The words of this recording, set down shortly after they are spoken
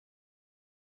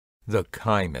The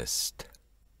Chymist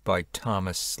by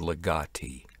Thomas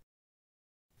Ligotti.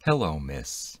 Hello,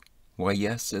 miss. Why,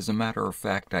 yes, as a matter of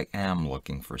fact, I am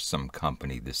looking for some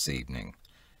company this evening.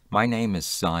 My name is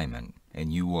Simon,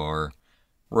 and you are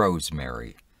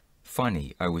Rosemary.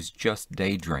 Funny, I was just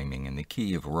daydreaming in the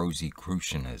key of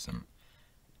Rosicrucianism.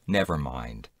 Never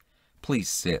mind. Please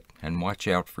sit and watch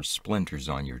out for splinters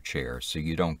on your chair so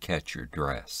you don't catch your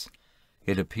dress.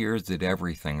 It appears that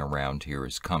everything around here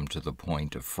has come to the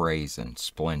point of frays and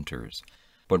splinters,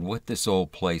 but what this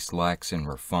old place lacks in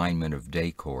refinement of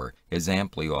decor is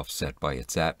amply offset by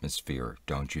its atmosphere,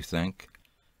 don't you think?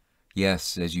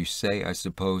 Yes, as you say, I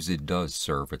suppose it does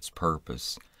serve its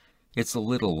purpose. It's a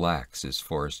little lax as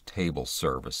far as table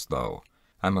service, though.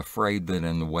 I'm afraid that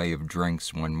in the way of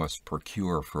drinks one must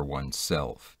procure for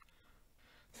oneself.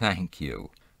 Thank you.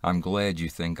 I'm glad you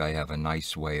think I have a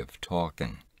nice way of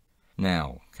talking.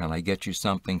 Now, can I get you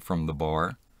something from the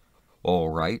bar? All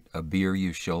right, a beer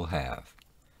you shall have.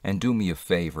 And do me a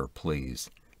favor, please.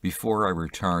 Before I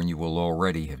return, you will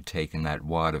already have taken that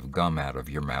wad of gum out of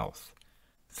your mouth.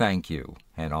 Thank you,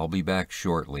 and I'll be back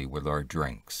shortly with our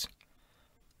drinks.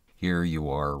 Here you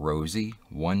are, Rosie,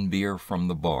 one beer from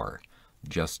the bar.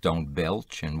 Just don't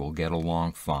belch and we'll get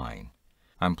along fine.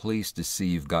 I'm pleased to see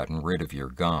you've gotten rid of your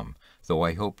gum, though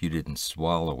I hope you didn't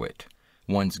swallow it.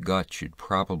 One's gut should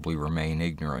probably remain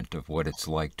ignorant of what it's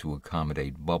like to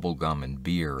accommodate bubblegum and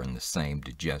beer in the same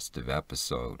digestive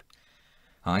episode.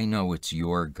 I know it's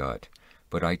your gut,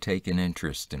 but I take an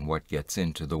interest in what gets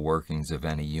into the workings of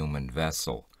any human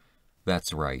vessel.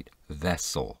 That's right,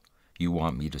 vessel. You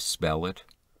want me to spell it?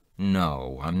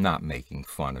 No, I'm not making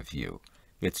fun of you.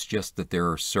 It's just that there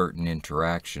are certain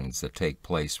interactions that take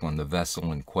place when the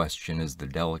vessel in question is the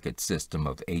delicate system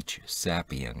of H.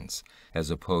 sapiens,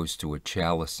 as opposed to a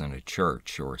chalice in a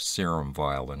church or a serum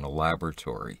vial in a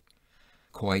laboratory.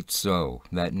 Quite so,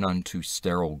 that none too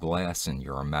sterile glass in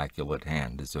your immaculate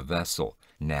hand is a vessel.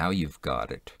 Now you've got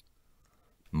it.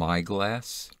 My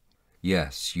glass?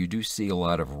 Yes, you do see a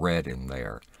lot of red in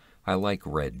there. I like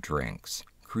red drinks.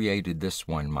 Created this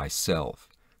one myself.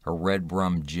 A red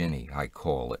rum ginny, I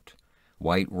call it.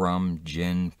 White rum,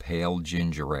 gin, pale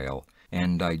ginger ale,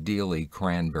 and ideally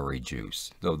cranberry juice,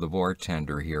 though the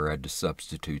bartender here had to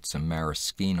substitute some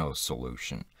maraschino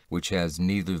solution, which has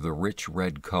neither the rich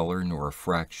red color nor a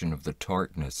fraction of the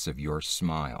tartness of your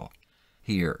smile.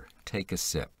 Here, take a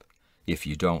sip. If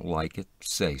you don't like it,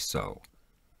 say so.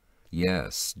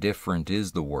 Yes, different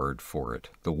is the word for it,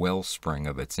 the wellspring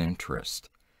of its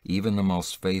interest. Even the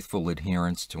most faithful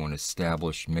adherence to an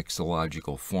established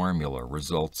mixological formula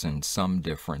results in some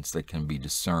difference that can be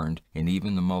discerned in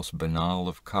even the most banal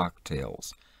of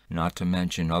cocktails, not to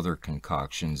mention other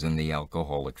concoctions in the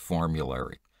alcoholic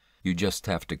formulary. You just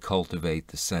have to cultivate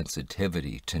the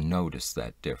sensitivity to notice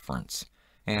that difference.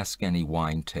 Ask any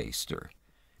wine taster.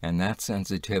 And that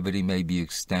sensitivity may be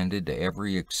extended to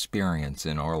every experience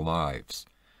in our lives.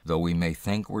 Though we may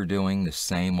think we're doing the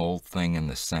same old thing in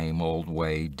the same old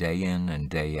way day in and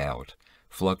day out,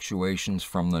 fluctuations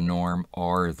from the norm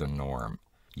are the norm.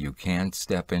 You can't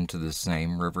step into the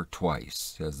same river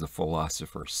twice, as the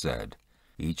philosopher said.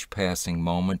 Each passing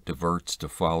moment diverts to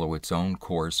follow its own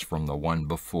course from the one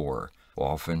before,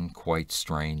 often quite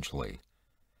strangely.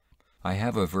 I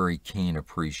have a very keen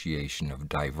appreciation of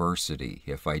diversity,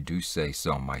 if I do say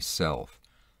so myself.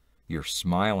 You're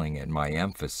smiling at my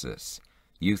emphasis.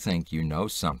 You think you know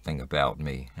something about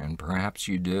me, and perhaps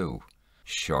you do.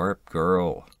 Sharp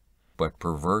girl. But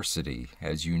perversity,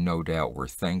 as you no doubt were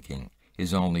thinking,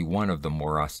 is only one of the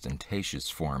more ostentatious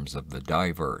forms of the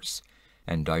diverse,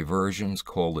 and diversions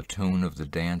call the tune of the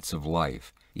dance of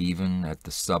life, even at the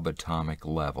subatomic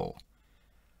level.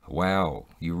 Wow,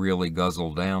 you really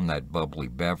guzzle down that bubbly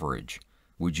beverage.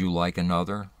 Would you like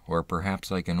another, or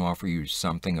perhaps I can offer you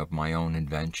something of my own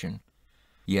invention?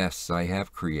 Yes, I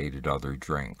have created other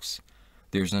drinks.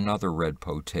 There's another red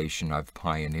potation I've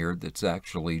pioneered that's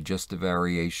actually just a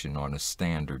variation on a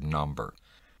standard number.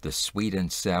 The Sweet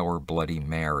and Sour Bloody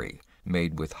Mary,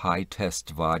 made with high-test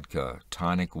vodka,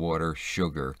 tonic water,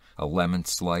 sugar, a lemon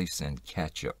slice, and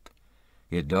ketchup.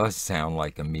 It does sound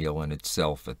like a meal in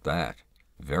itself at that.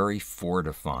 Very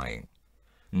fortifying.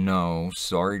 No,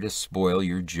 sorry to spoil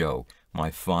your joke. My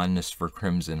fondness for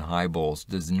crimson highballs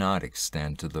does not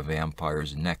extend to the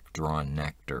vampire's neck-drawn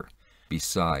nectar.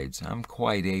 Besides, I'm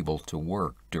quite able to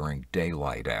work during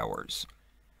daylight hours.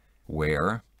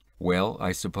 Where? Well,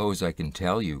 I suppose I can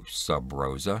tell you, Sub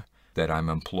Rosa, that I'm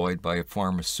employed by a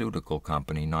pharmaceutical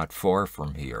company not far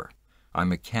from here.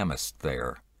 I'm a chemist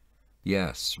there.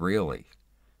 Yes, really.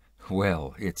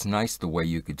 Well, it's nice the way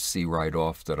you could see right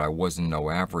off that I wasn't no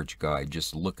average guy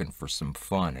just looking for some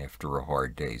fun after a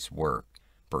hard day's work.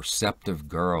 Perceptive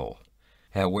girl.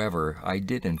 However, I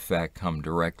did in fact come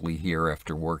directly here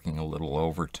after working a little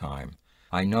overtime.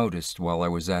 I noticed while I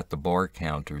was at the bar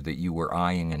counter that you were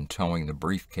eyeing and towing the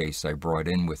briefcase I brought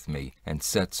in with me and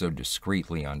set so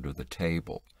discreetly under the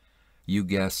table. You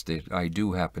guessed it, I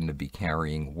do happen to be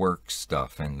carrying work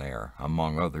stuff in there,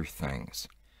 among other things.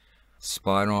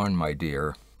 Spot on, my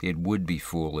dear. It would be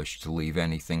foolish to leave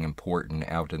anything important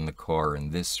out in the car in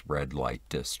this red light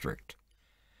district.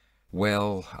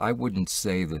 Well, I wouldn't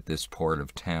say that this part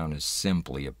of town is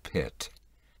simply a pit.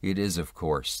 It is, of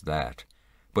course, that.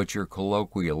 But your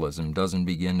colloquialism doesn't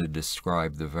begin to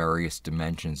describe the various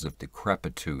dimensions of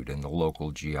decrepitude in the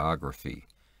local geography.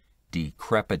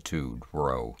 Decrepitude,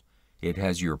 Ro. It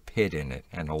has your pit in it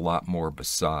and a lot more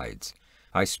besides.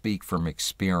 I speak from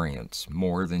experience,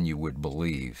 more than you would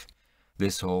believe.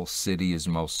 This whole city is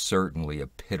most certainly a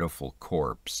pitiful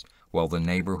corpse, while the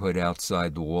neighborhood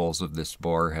outside the walls of this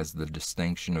bar has the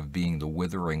distinction of being the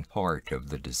withering heart of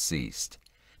the deceased.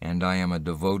 And I am a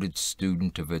devoted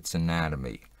student of its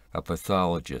anatomy, a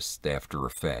pathologist after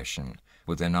a fashion,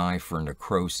 with an eye for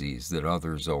necroses that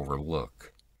others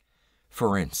overlook.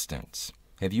 For instance,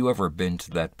 have you ever been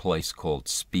to that place called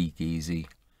Speakeasy?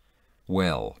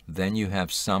 Well, then you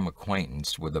have some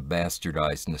acquaintance with a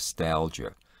bastardized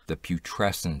nostalgia, the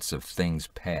putrescence of things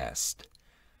past.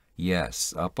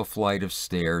 Yes, up a flight of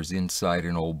stairs inside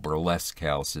an old burlesque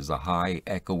house is a high,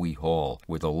 echoey hall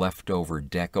with a leftover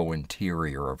deco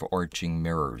interior of arching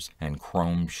mirrors and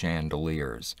chrome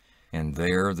chandeliers, and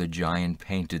there the giant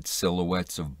painted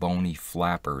silhouettes of bony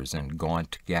flappers and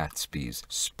gaunt Gatsbys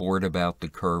sport about the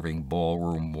curving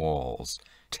ballroom walls,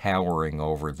 towering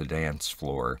over the dance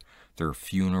floor, their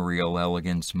funereal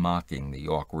elegance mocking the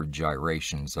awkward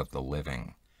gyrations of the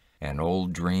living. An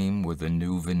old dream with a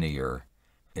new veneer.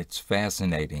 It's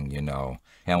fascinating, you know,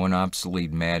 how an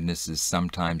obsolete madness is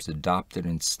sometimes adopted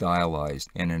and stylized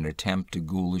in an attempt to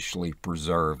ghoulishly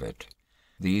preserve it.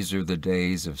 These are the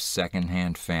days of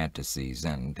second-hand fantasies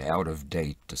and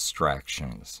out-of-date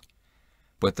distractions.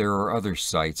 But there are other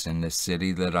sights in this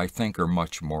city that I think are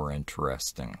much more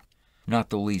interesting, not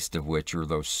the least of which are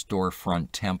those storefront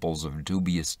temples of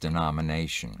dubious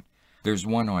denomination. There's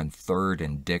one on 3rd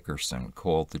and Dickerson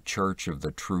called the Church of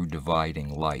the True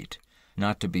Dividing Light,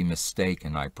 not to be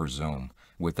mistaken, I presume,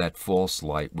 with that false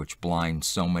light which blinds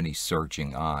so many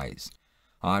searching eyes.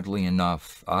 Oddly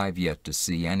enough, I've yet to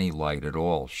see any light at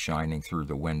all shining through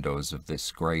the windows of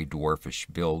this gray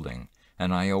dwarfish building,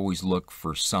 and I always look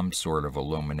for some sort of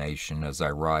illumination as I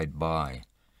ride by.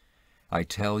 I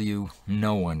tell you,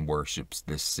 no one worships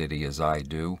this city as I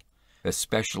do,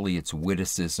 especially its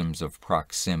witticisms of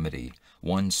proximity,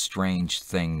 one strange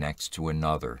thing next to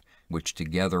another, which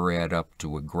together add up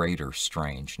to a greater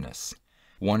strangeness.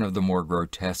 One of the more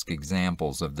grotesque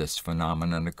examples of this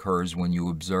phenomenon occurs when you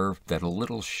observe that a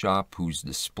little shop whose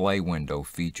display window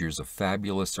features a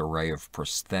fabulous array of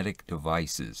prosthetic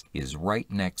devices is right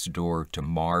next door to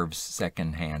Marv's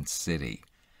Second-Hand City.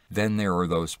 Then there are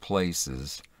those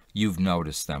places, you've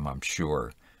noticed them I'm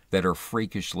sure, that are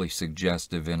freakishly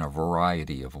suggestive in a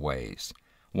variety of ways.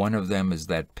 One of them is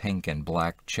that pink and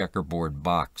black checkerboard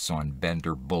box on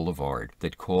Bender Boulevard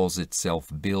that calls itself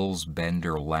Bill's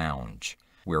Bender Lounge,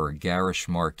 where a garish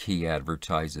marquee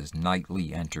advertises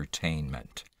nightly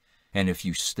entertainment. And if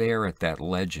you stare at that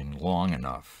legend long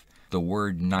enough, the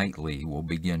word nightly will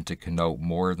begin to connote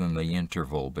more than the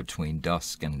interval between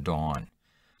dusk and dawn.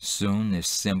 Soon this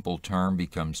simple term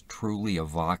becomes truly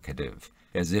evocative,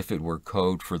 as if it were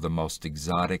code for the most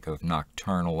exotic of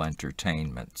nocturnal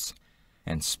entertainments.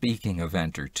 And speaking of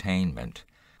entertainment,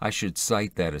 I should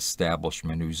cite that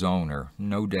establishment whose owner,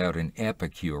 no doubt an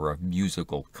epicure of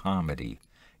musical comedy,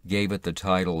 gave it the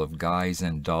title of Guys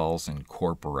and Dolls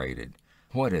Incorporated.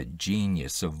 What a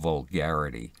genius of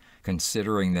vulgarity,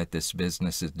 considering that this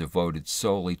business is devoted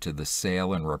solely to the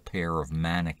sale and repair of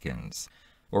mannequins.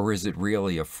 Or is it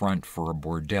really a front for a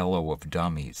bordello of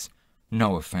dummies?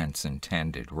 No offense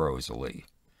intended, Rosalie.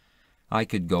 I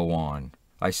could go on.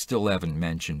 I still haven't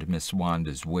mentioned Miss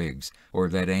Wanda's wigs, or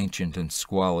that ancient and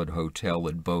squalid hotel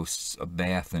that boasts a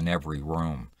bath in every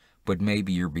room, but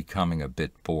maybe you're becoming a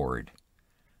bit bored.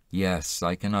 Yes,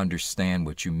 I can understand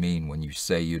what you mean when you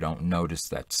say you don't notice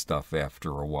that stuff after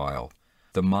a while.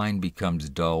 The mind becomes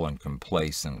dull and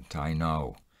complacent, I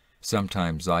know.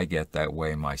 Sometimes I get that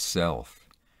way myself.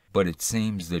 But it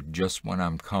seems that just when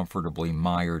I'm comfortably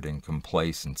mired in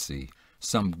complacency,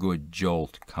 some good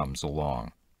jolt comes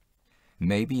along.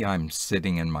 Maybe I'm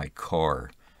sitting in my car,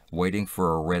 waiting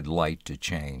for a red light to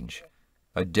change.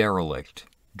 A derelict,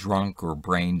 drunk or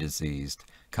brain-diseased,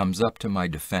 comes up to my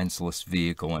defenseless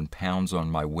vehicle and pounds on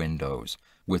my windows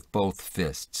with both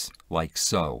fists, like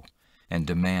so, and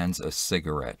demands a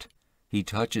cigarette. He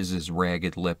touches his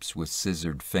ragged lips with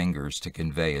scissored fingers to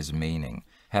convey his meaning,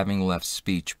 having left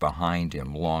speech behind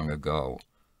him long ago.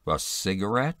 A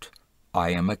cigarette? I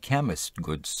am a chemist,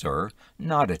 good sir,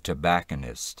 not a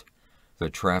tobacconist. The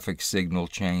traffic signal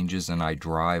changes and I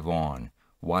drive on,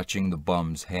 watching the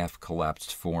bum's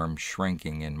half-collapsed form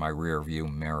shrinking in my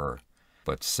rearview mirror.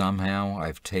 But somehow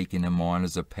I've taken him on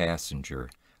as a passenger,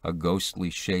 a ghostly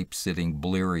shape sitting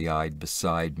bleary-eyed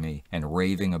beside me and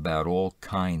raving about all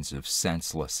kinds of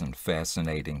senseless and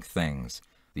fascinating things,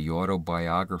 the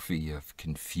autobiography of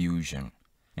confusion.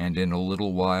 And in a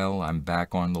little while I'm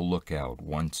back on the lookout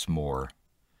once more.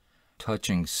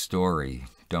 Touching story,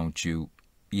 don't you?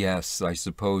 Yes, I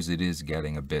suppose it is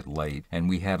getting a bit late, and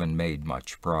we haven't made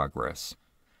much progress.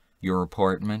 Your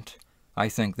apartment? I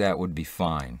think that would be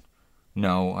fine.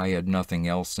 No, I had nothing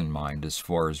else in mind as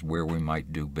far as where we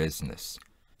might do business.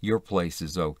 Your place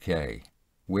is okay.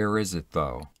 Where is it,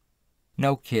 though?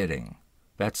 No kidding.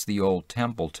 That's the old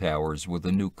Temple Towers with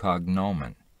a new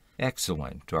cognomen.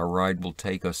 Excellent. Our ride will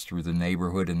take us through the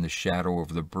neighborhood in the shadow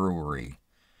of the brewery.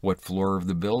 What floor of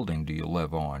the building do you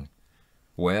live on?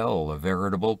 Well, a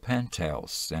veritable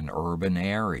penthouse, an urban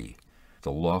airy.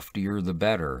 The loftier the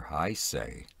better, I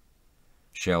say.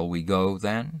 Shall we go,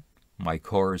 then? My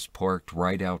car is parked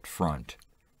right out front.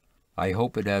 I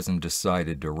hope it hasn't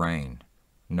decided to rain.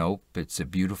 Nope, it's a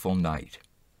beautiful night.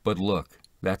 But look,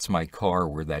 that's my car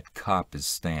where that cop is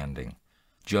standing.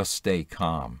 Just stay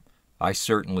calm. I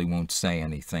certainly won't say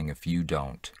anything if you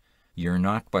don't. You're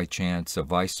not by chance a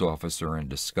vice officer in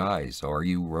disguise, are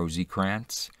you,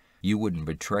 Rosencrantz? You wouldn't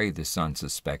betray this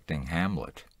unsuspecting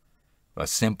Hamlet. A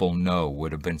simple no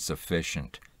would have been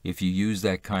sufficient. If you use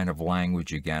that kind of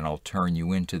language again, I'll turn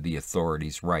you into the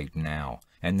authorities right now,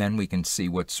 and then we can see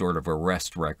what sort of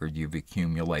arrest record you've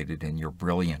accumulated in your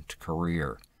brilliant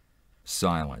career.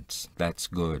 Silence. That's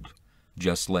good.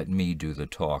 Just let me do the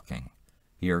talking.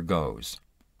 Here goes.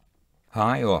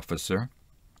 Hi, officer.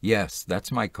 Yes,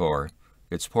 that's my car.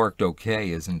 It's parked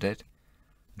okay, isn't it?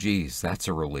 Geez, that's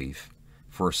a relief.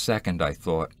 For a second I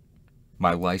thought,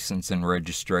 my license and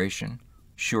registration?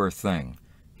 Sure thing.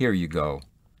 Here you go.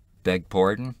 Beg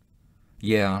pardon?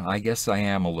 Yeah, I guess I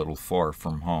am a little far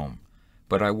from home,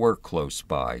 but I work close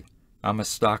by. I'm a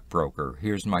stockbroker.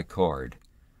 Here's my card.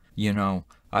 You know,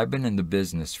 I've been in the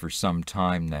business for some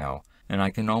time now, and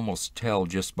I can almost tell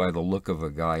just by the look of a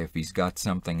guy if he's got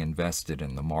something invested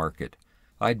in the market.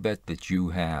 I'd bet that you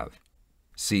have.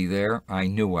 See there? I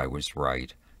knew I was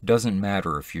right. Doesn't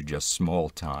matter if you're just small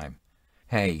time.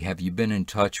 Hey, have you been in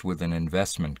touch with an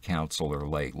investment counselor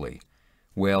lately?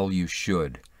 Well, you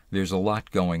should. There's a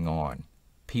lot going on.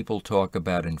 People talk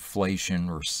about inflation,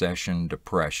 recession,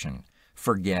 depression.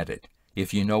 Forget it.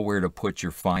 If you know where to put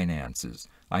your finances,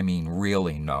 I mean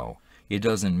really know, it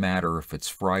doesn't matter if it's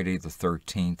Friday the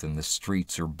 13th and the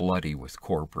streets are bloody with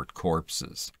corporate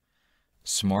corpses.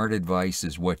 Smart advice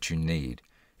is what you need.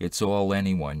 It's all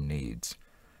anyone needs.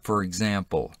 For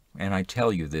example, and I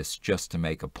tell you this just to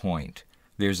make a point,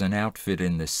 there's an outfit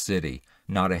in this city,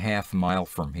 not a half-mile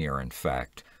from here in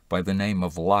fact, by the name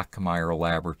of Lockmeyer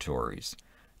Laboratories.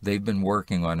 They've been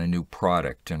working on a new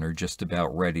product and are just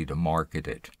about ready to market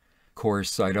it. Of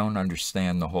course, I don't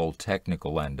understand the whole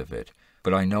technical end of it,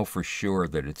 but I know for sure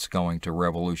that it's going to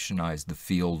revolutionize the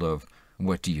field of,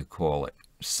 what do you call it,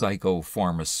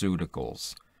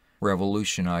 psychopharmaceuticals.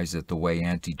 Revolutionize it the way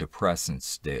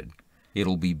antidepressants did.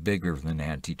 It'll be bigger than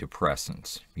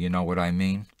antidepressants. You know what I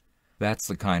mean? That's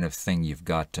the kind of thing you've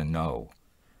got to know.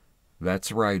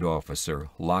 That's right, officer.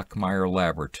 Lockmeyer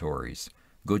Laboratories.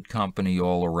 Good company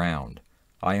all around.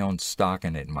 I own stock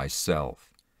in it myself.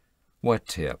 What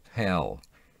tip? Hell.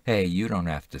 Hey, you don't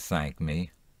have to thank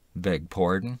me. Beg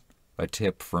pardon? A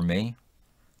tip for me?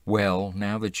 Well,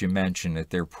 now that you mention it,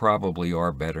 there probably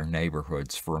are better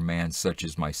neighborhoods for a man such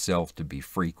as myself to be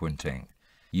frequenting.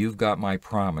 You've got my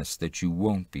promise that you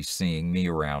won't be seeing me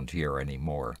around here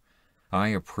anymore. I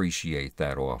appreciate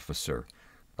that, officer.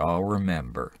 I'll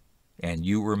remember. And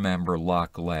you remember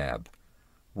Lock Lab.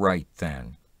 Right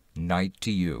then. Night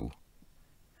to you.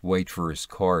 Wait for his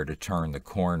car to turn the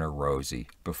corner, Rosie,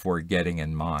 before getting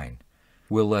in mine.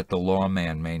 We'll let the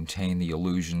lawman maintain the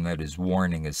illusion that his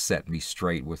warning has set me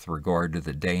straight with regard to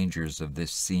the dangers of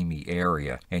this seamy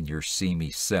area and your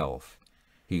seamy self.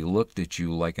 He looked at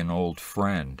you like an old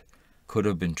friend. Could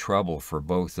have been trouble for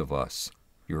both of us.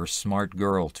 You're a smart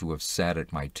girl to have sat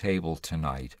at my table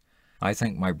tonight. I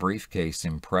think my briefcase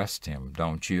impressed him,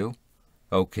 don't you?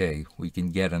 Okay, we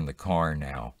can get in the car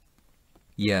now.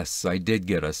 Yes, I did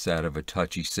get us out of a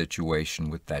touchy situation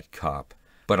with that cop.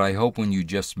 But I hope when you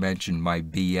just mentioned my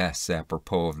BS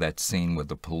apropos of that scene with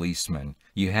the policeman,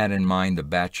 you had in mind the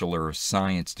Bachelor of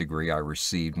Science degree I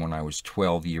received when I was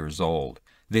 12 years old.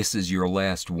 This is your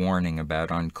last warning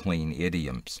about unclean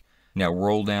idioms. Now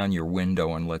roll down your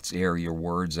window and let's air your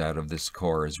words out of this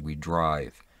car as we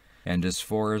drive. And as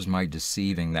far as my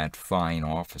deceiving that fine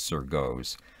officer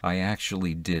goes, I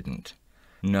actually didn't.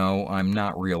 No, I'm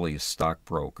not really a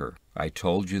stockbroker. I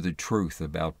told you the truth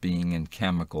about being in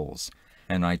chemicals,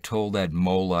 and I told that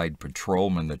mole-eyed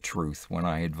patrolman the truth when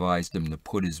I advised him to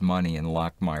put his money in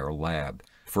Lockmeyer Lab,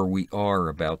 for we are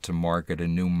about to market a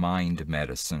new mind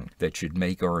medicine that should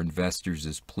make our investors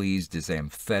as pleased as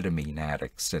amphetamine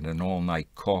addicts at an all-night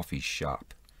coffee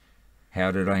shop.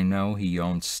 How did I know he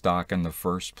owned stock in the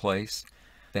first place?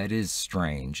 That is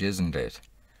strange, isn't it?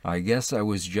 I guess I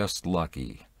was just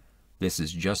lucky. This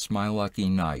is just my lucky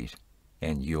night,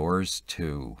 and yours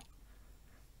too.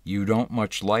 You don't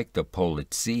much like the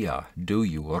polizia, do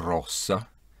you, Rossa?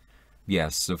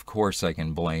 Yes, of course I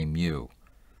can blame you.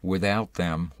 Without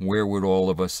them, where would all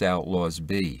of us outlaws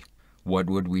be? What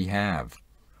would we have?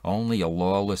 Only a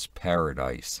lawless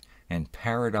paradise, and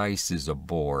paradise is a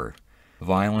bore.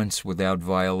 Violence without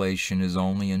violation is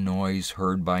only a noise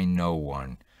heard by no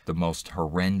one, the most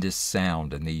horrendous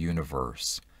sound in the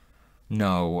universe.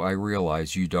 No, I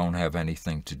realize you don't have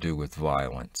anything to do with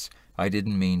violence. I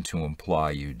didn't mean to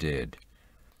imply you did.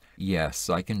 Yes,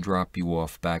 I can drop you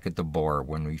off back at the bar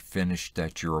when we finished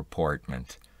at your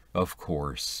apartment. Of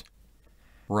course.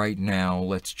 Right now,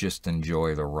 let's just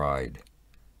enjoy the ride.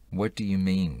 What do you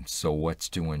mean, so what's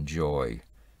to enjoy?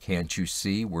 Can't you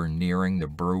see we're nearing the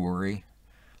brewery?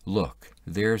 Look,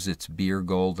 there's its beer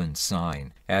golden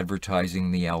sign,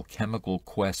 advertising the alchemical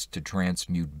quest to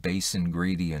transmute base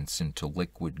ingredients into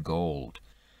liquid gold.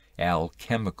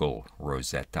 Alchemical,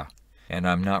 Rosetta. And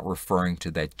I'm not referring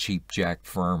to that cheapjack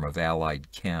firm of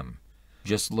Allied Chem.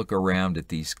 Just look around at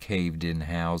these caved-in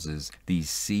houses,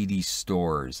 these seedy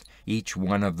stores, each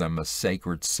one of them a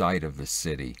sacred site of the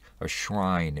city, a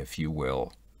shrine, if you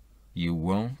will. You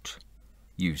won't?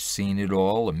 You've seen it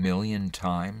all 1,000,000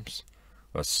 times?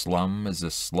 A slum is a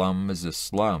slum is a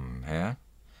slum, eh?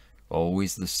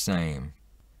 Always the same.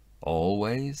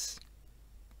 Always?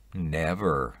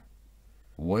 Never.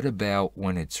 What about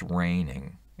when it's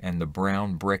raining, and the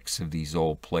brown bricks of these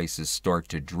old places start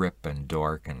to drip and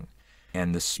darken,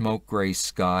 and the smoke-gray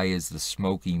sky is the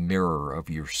smoky mirror of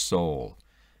your soul?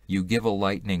 You give a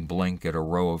lightning blink at a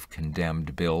row of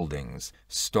condemned buildings,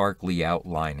 starkly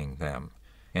outlining them,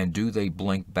 and do they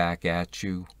blink back at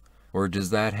you? Or does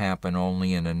that happen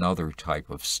only in another type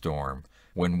of storm,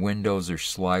 when windows are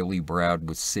slyly browed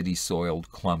with city-soiled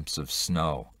clumps of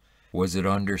snow? Was it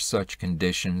under such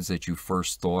conditions that you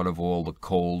first thought of all the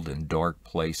cold and dark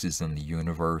places in the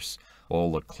universe,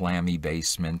 all the clammy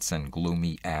basements and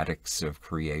gloomy attics of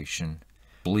creation?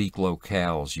 Bleak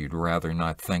locales you'd rather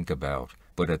not think about,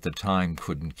 but at the time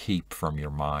couldn't keep from your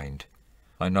mind.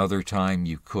 Another time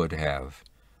you could have.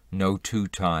 No two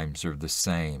times are the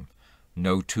same.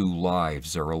 No two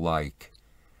lives are alike.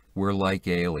 We're like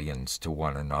aliens to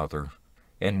one another.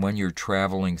 And when you're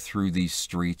traveling through these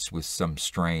streets with some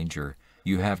stranger,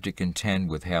 you have to contend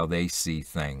with how they see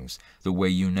things, the way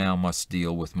you now must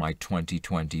deal with my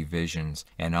 20/20 visions,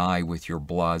 and I with your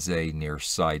blasé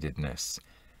nearsightedness.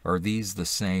 Are these the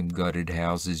same gutted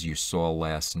houses you saw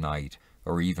last night,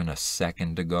 or even a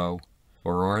second ago?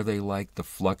 Or are they like the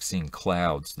fluxing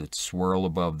clouds that swirl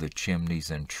above the chimneys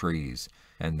and trees,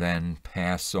 and then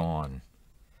pass on?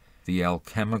 The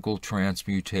alchemical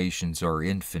transmutations are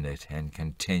infinite and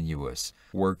continuous,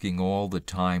 working all the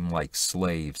time like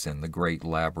slaves in the great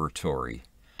laboratory.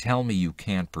 Tell me you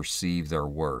can't perceive their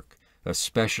work,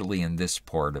 especially in this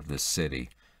part of the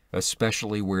city,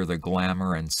 especially where the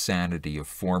glamour and sanity of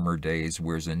former days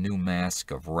wears a new mask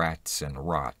of rats and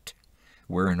rot,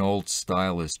 where an old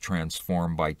style is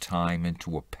transformed by time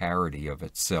into a parody of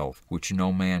itself which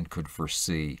no man could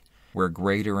foresee, where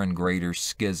greater and greater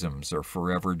schisms are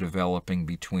forever developing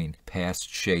between past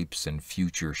shapes and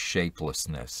future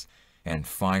shapelessness, and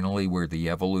finally where the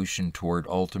evolution toward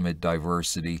ultimate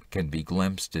diversity can be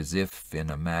glimpsed as if in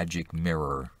a magic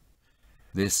mirror.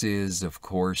 This is, of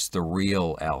course, the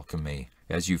real alchemy,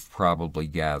 as you've probably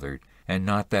gathered, and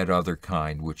not that other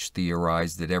kind which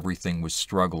theorized that everything was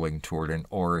struggling toward an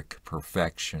auric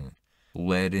perfection,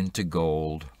 lead into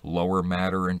gold, lower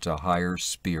matter into higher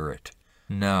spirit.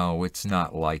 No, it's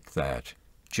not like that.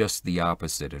 Just the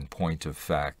opposite in point of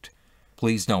fact.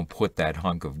 Please don't put that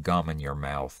hunk of gum in your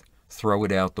mouth. Throw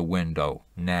it out the window,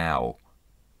 now.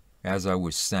 As I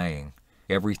was saying,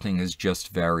 everything is just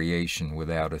variation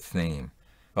without a theme.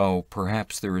 Oh,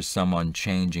 perhaps there is some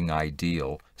unchanging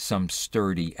ideal, some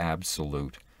sturdy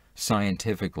absolute.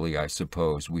 Scientifically, I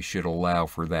suppose, we should allow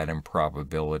for that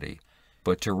improbability.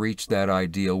 But to reach that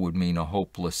ideal would mean a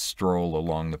hopeless stroll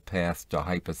along the path to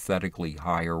hypothetically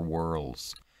higher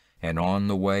worlds. And on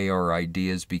the way our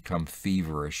ideas become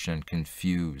feverish and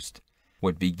confused.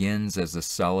 What begins as a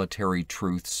solitary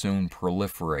truth soon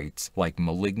proliferates like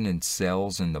malignant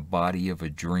cells in the body of a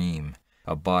dream,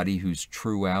 a body whose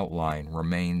true outline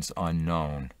remains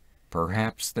unknown.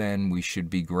 Perhaps then we should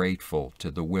be grateful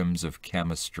to the whims of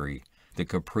chemistry, the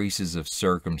caprices of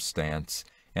circumstance,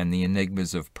 and the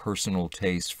enigmas of personal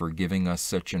taste for giving us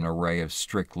such an array of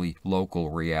strictly local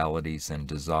realities and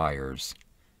desires.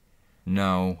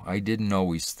 No, I didn't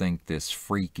always think this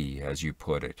freaky, as you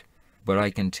put it, but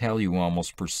I can tell you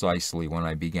almost precisely when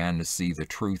I began to see the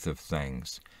truth of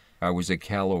things. I was a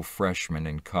callow freshman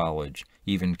in college,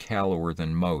 even callower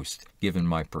than most, given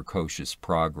my precocious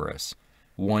progress.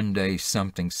 One day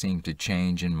something seemed to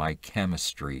change in my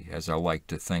chemistry, as I like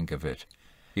to think of it.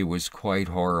 It was quite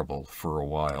horrible for a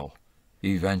while.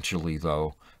 Eventually,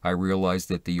 though, I realized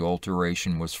that the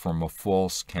alteration was from a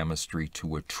false chemistry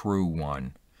to a true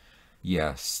one.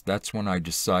 Yes, that's when I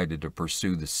decided to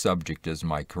pursue the subject as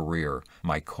my career,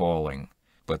 my calling.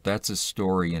 But that's a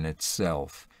story in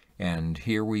itself, and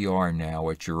here we are now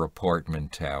at your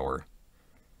apartment tower.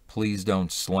 Please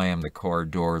don't slam the car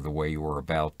door the way you were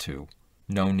about to.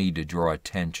 No need to draw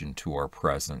attention to our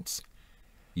presence.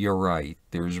 You're right,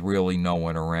 there's really no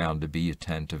one around to be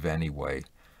attentive anyway.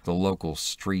 The local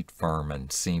street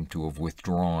vermin seem to have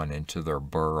withdrawn into their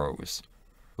burrows.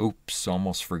 Oops,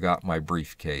 almost forgot my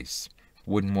briefcase.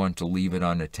 Wouldn't want to leave it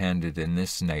unattended in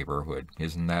this neighborhood,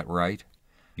 isn't that right?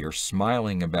 You're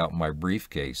smiling about my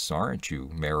briefcase, aren't you,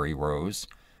 Mary Rose?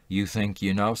 You think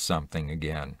you know something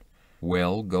again.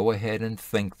 Well, go ahead and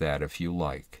think that if you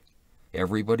like.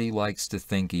 Everybody likes to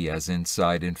think he has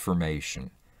inside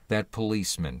information. That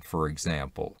policeman, for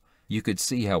example. You could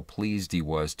see how pleased he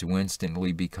was to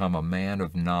instantly become a man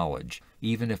of knowledge,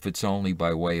 even if it's only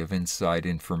by way of inside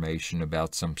information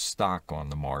about some stock on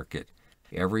the market.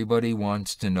 Everybody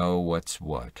wants to know what's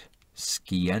what.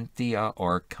 Scientia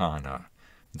arcana,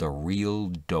 the real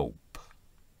dope.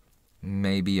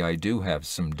 Maybe I do have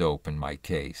some dope in my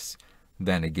case.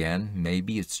 Then again,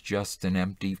 maybe it's just an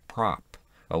empty prop,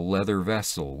 a leather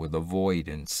vessel with a void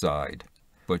inside.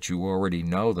 But you already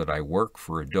know that I work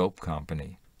for a dope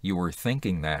company. You were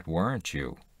thinking that, weren't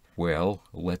you? Well,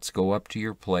 let's go up to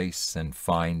your place and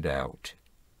find out.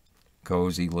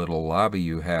 Cozy little lobby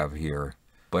you have here,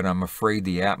 but I'm afraid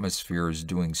the atmosphere is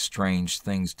doing strange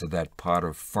things to that pot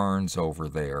of ferns over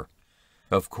there.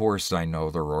 Of course I know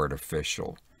they're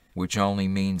artificial, which only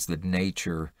means that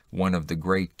nature, one of the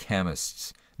great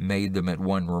chemists, made them at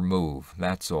one remove,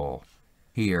 that's all.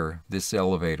 Here, this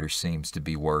elevator seems to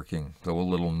be working, though a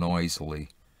little noisily.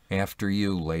 After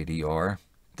you, Lady R.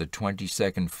 The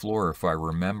 22nd floor, if I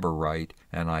remember right,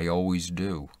 and I always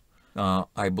do.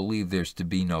 I believe there's to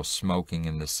be no smoking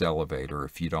in this elevator,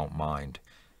 if you don't mind.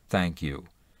 Thank you.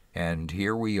 And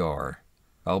here we are.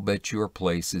 I'll bet your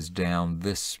place is down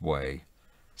this way.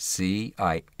 See,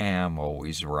 I am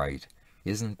always right.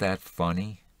 Isn't that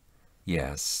funny?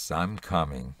 Yes, I'm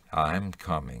coming.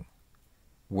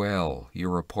 Well,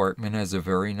 your apartment has a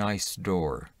very nice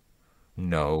door.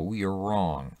 No, you're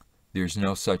wrong. There's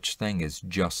no such thing as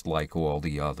just like all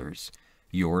the others.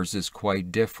 Yours is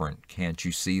quite different, can't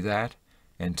you see that?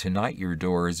 And tonight your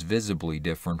door is visibly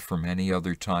different from any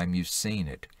other time you've seen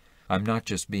it. I'm not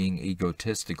just being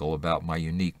egotistical about my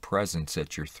unique presence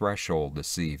at your threshold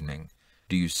this evening.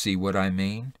 Do you see what I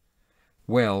mean?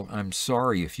 Well, I'm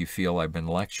sorry if you feel I've been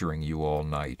lecturing you all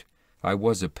night. I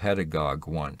was a pedagogue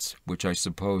once, which I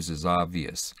suppose is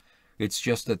obvious. It's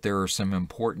just that there are some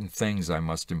important things I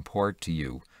must impart to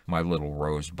you, my little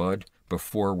rosebud,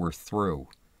 before we're through.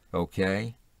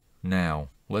 Okay? Now,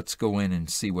 let's go in and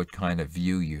see what kind of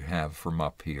view you have from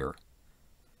up here.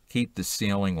 Keep the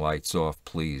ceiling lights off,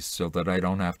 please, so that I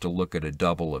don't have to look at a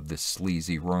double of this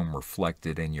sleazy room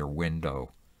reflected in your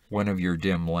window. One of your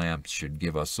dim lamps should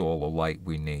give us all the light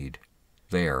we need.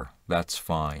 There, that's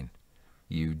fine.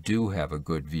 You do have a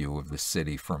good view of the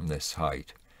city from this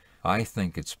height. I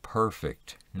think it's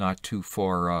perfect, not too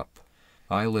far up.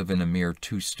 I live in a mere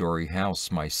 2-story house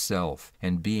myself,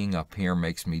 and being up here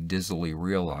makes me dizzily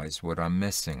realize what I'm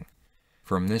missing.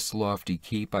 From this lofty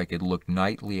keep I could look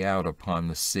nightly out upon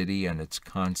the city and its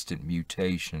constant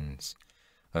mutations.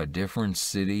 A different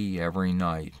city every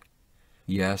night.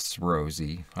 Yes,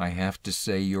 Rosie, I have to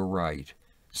say you're right.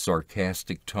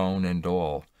 Sarcastic tone and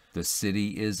all, the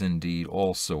city is indeed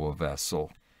also a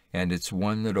vessel. and it's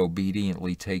one that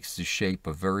obediently takes the shape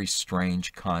of very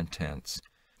strange contents.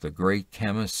 The great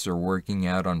chemists are working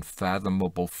out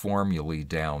unfathomable formulae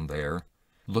down there.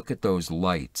 Look at those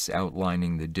lights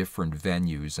outlining the different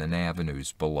venues and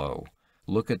avenues below.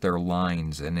 Look at their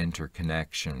lines and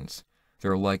interconnections.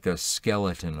 They're like a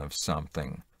skeleton of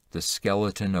something, the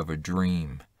skeleton of a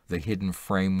dream, the hidden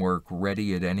framework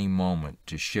ready at any moment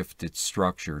to shift its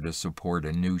structure to support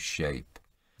a new shape.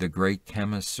 The great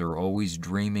chemists are always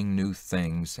dreaming new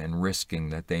things and risking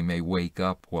that they may wake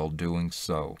up while doing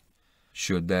so.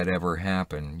 Should that ever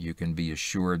happen, you can be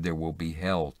assured there will be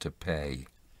hell to pay.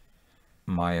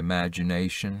 My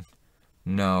imagination?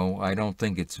 No, I don't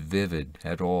think it's vivid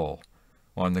at all.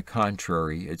 On the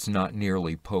contrary, it's not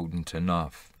nearly potent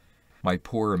enough. My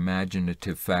poor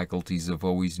imaginative faculties have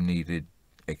always needed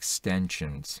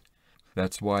extensions.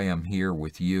 That's why I'm here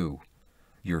with you.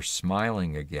 You're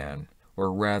smiling again,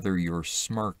 or rather you're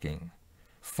smirking.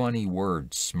 Funny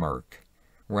word, smirk.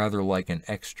 Rather like an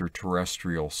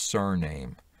extraterrestrial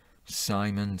surname.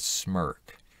 Simon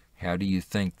Smirk. How do you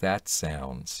think that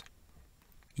sounds?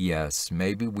 Yes,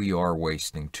 maybe we are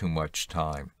wasting too much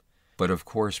time. But of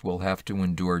course we'll have to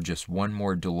endure just one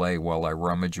more delay while I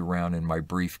rummage around in my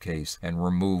briefcase and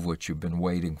remove what you've been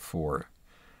waiting for.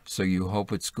 So you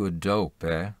hope it's good dope,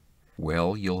 eh?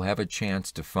 Well, you'll have a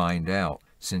chance to find out,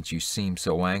 since you seem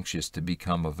so anxious to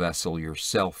become a vessel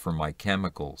yourself for my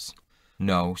chemicals.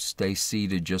 No, stay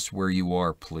seated just where you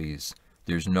are, please.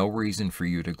 There's no reason for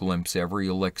you to glimpse every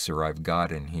elixir I've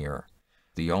got in here.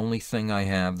 The only thing I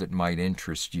have that might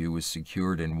interest you is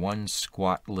secured in one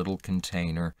squat little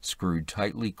container, screwed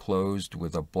tightly closed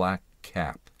with a black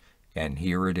cap. And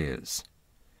here it is.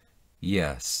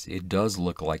 Yes, it does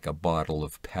look like a bottle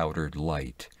of powdered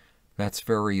light. That's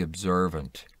very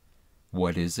observant.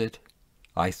 What is it?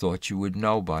 I thought you would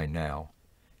know by now.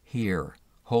 Here.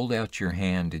 Hold out your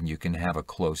hand and you can have a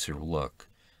closer look.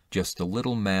 Just a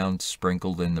little mound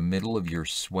sprinkled in the middle of your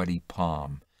sweaty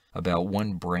palm, about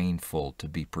one brainful to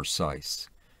be precise.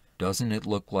 Doesn't it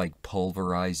look like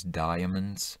pulverized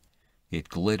diamonds? It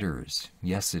glitters,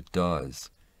 yes it does.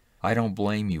 I don't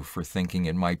blame you for thinking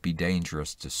it might be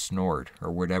dangerous to snort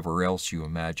or whatever else you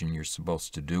imagine you're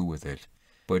supposed to do with it.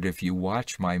 But if you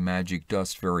watch my magic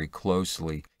dust very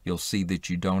closely, you'll see that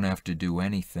you don't have to do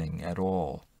anything at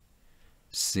all.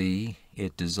 See,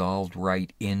 it dissolved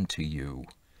right into you,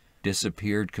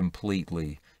 disappeared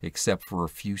completely except for a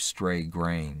few stray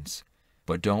grains.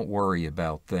 But don't worry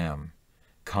about them.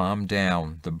 Calm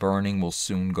down, the burning will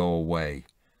soon go away.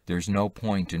 There's no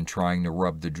point in trying to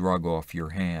rub the drug off your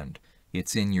hand.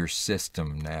 It's in your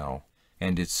system now,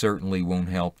 and it certainly won't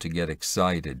help to get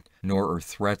excited, nor are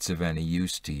threats of any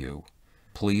use to you.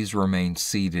 Please remain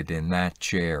seated in that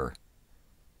chair.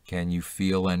 Can you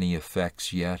feel any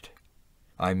effects yet?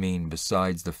 I mean,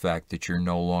 besides the fact that you're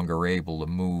no longer able to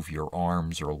move your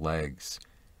arms or legs.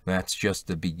 That's just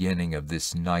the beginning of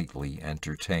this nightly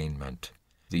entertainment.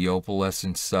 The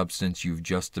opalescent substance you've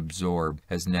just absorbed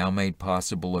has now made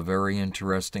possible a very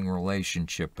interesting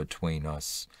relationship between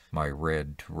us, my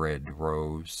red, red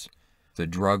rose. The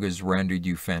drug has rendered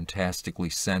you fantastically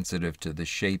sensitive to the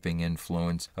shaping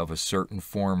influence of a certain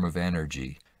form of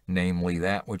energy, namely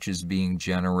that which is being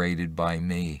generated by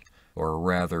me, or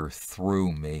rather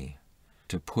through me.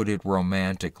 To put it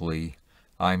romantically,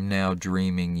 I'm now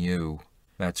dreaming you.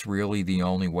 That's really the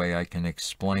only way I can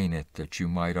explain it that you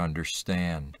might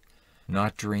understand.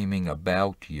 Not dreaming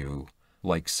about you,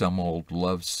 like some old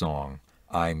love song.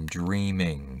 I'm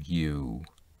dreaming you.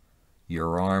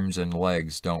 Your arms and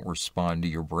legs don't respond to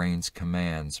your brain's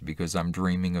commands because I'm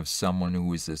dreaming of someone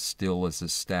who is as still as a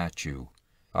statue.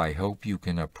 I hope you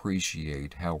can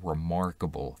appreciate how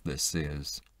remarkable this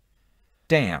is.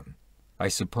 Damn! I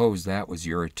suppose that was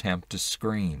your attempt to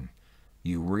scream.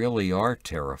 You really are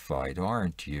terrified,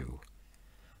 aren't you?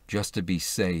 Just to be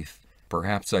safe,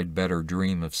 perhaps I'd better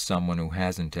dream of someone who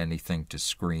hasn't anything to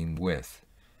scream with.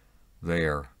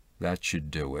 There, that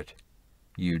should do it.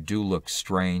 You do look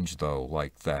strange, though,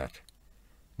 like that.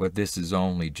 But this is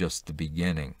only just the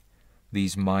beginning.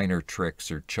 These minor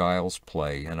tricks are child's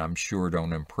play, and I'm sure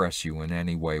don't impress you in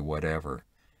any way whatever.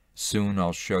 Soon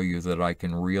I'll show you that I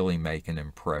can really make an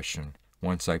impression,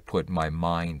 once I put my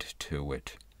mind to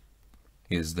it.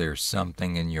 Is there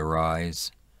something in your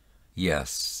eyes?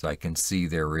 Yes, I can see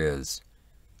there is.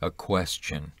 A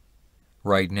question.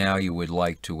 Right now you would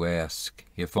like to ask,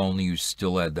 if only you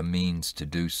still had the means to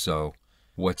do so,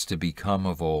 what's to become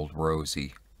of old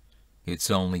Rosie? It's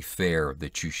only fair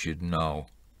that you should know.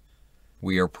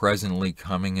 We are presently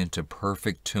coming into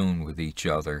perfect tune with each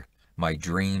other, my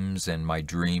dreams and my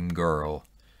dream girl.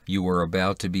 You are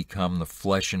about to become the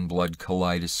flesh and blood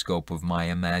kaleidoscope of my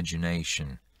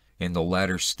imagination. In the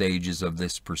latter stages of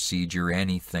this procedure,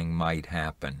 anything might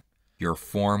happen. Your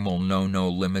form will know no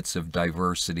limits of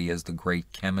diversity as the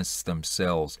great chemists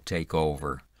themselves take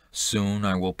over. Soon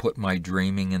I will put my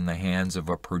dreaming in the hands of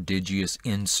a prodigious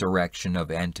insurrection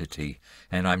of entity,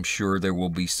 and I'm sure there will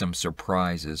be some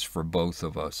surprises for both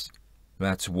of us.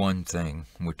 That's one thing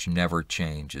which never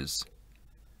changes.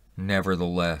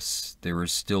 Nevertheless, there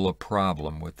is still a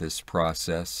problem with this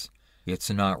process. It's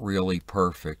not really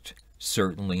perfect,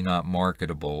 certainly not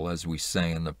marketable, as we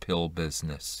say in the pill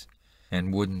business.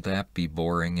 And wouldn't that be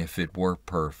boring if it were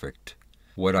perfect?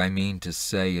 What I mean to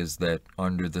say is that,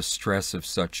 under the stress of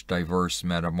such diverse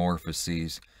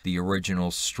metamorphoses, the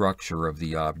original structure of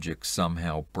the object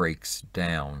somehow breaks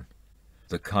down.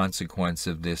 The consequence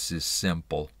of this is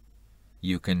simple.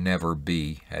 You can never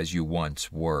be as you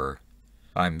once were.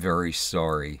 I'm very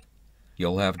sorry.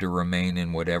 You'll have to remain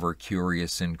in whatever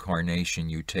curious incarnation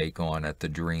you take on at the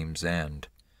dream's end,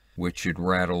 which should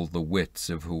rattle the wits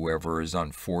of whoever is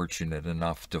unfortunate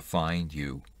enough to find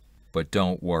you. But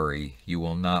don't worry, you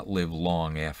will not live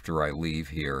long after I leave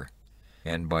here,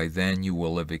 and by then you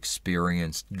will have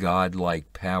experienced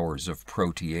godlike powers of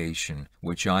proteation,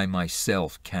 which I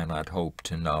myself cannot hope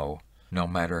to know, no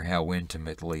matter how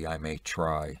intimately I may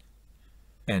try.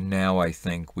 And now I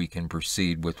think we can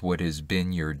proceed with what has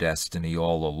been your destiny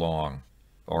all along.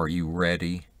 Are you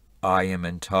ready? I am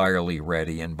entirely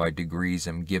ready, and by degrees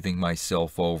am giving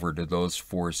myself over to those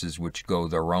forces which go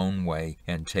their own way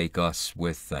and take us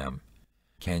with them.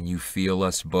 Can you feel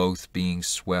us both being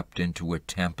swept into a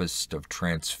tempest of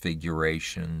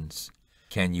transfigurations?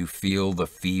 Can you feel the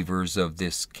fevers of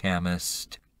this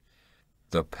chemist?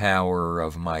 The power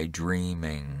of my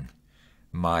dreaming,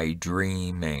 my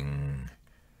dreaming,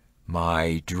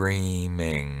 my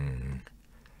dreaming,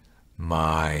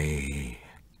 my...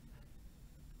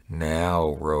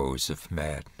 Now, Rose of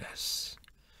Madness,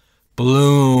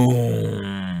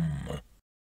 bloom!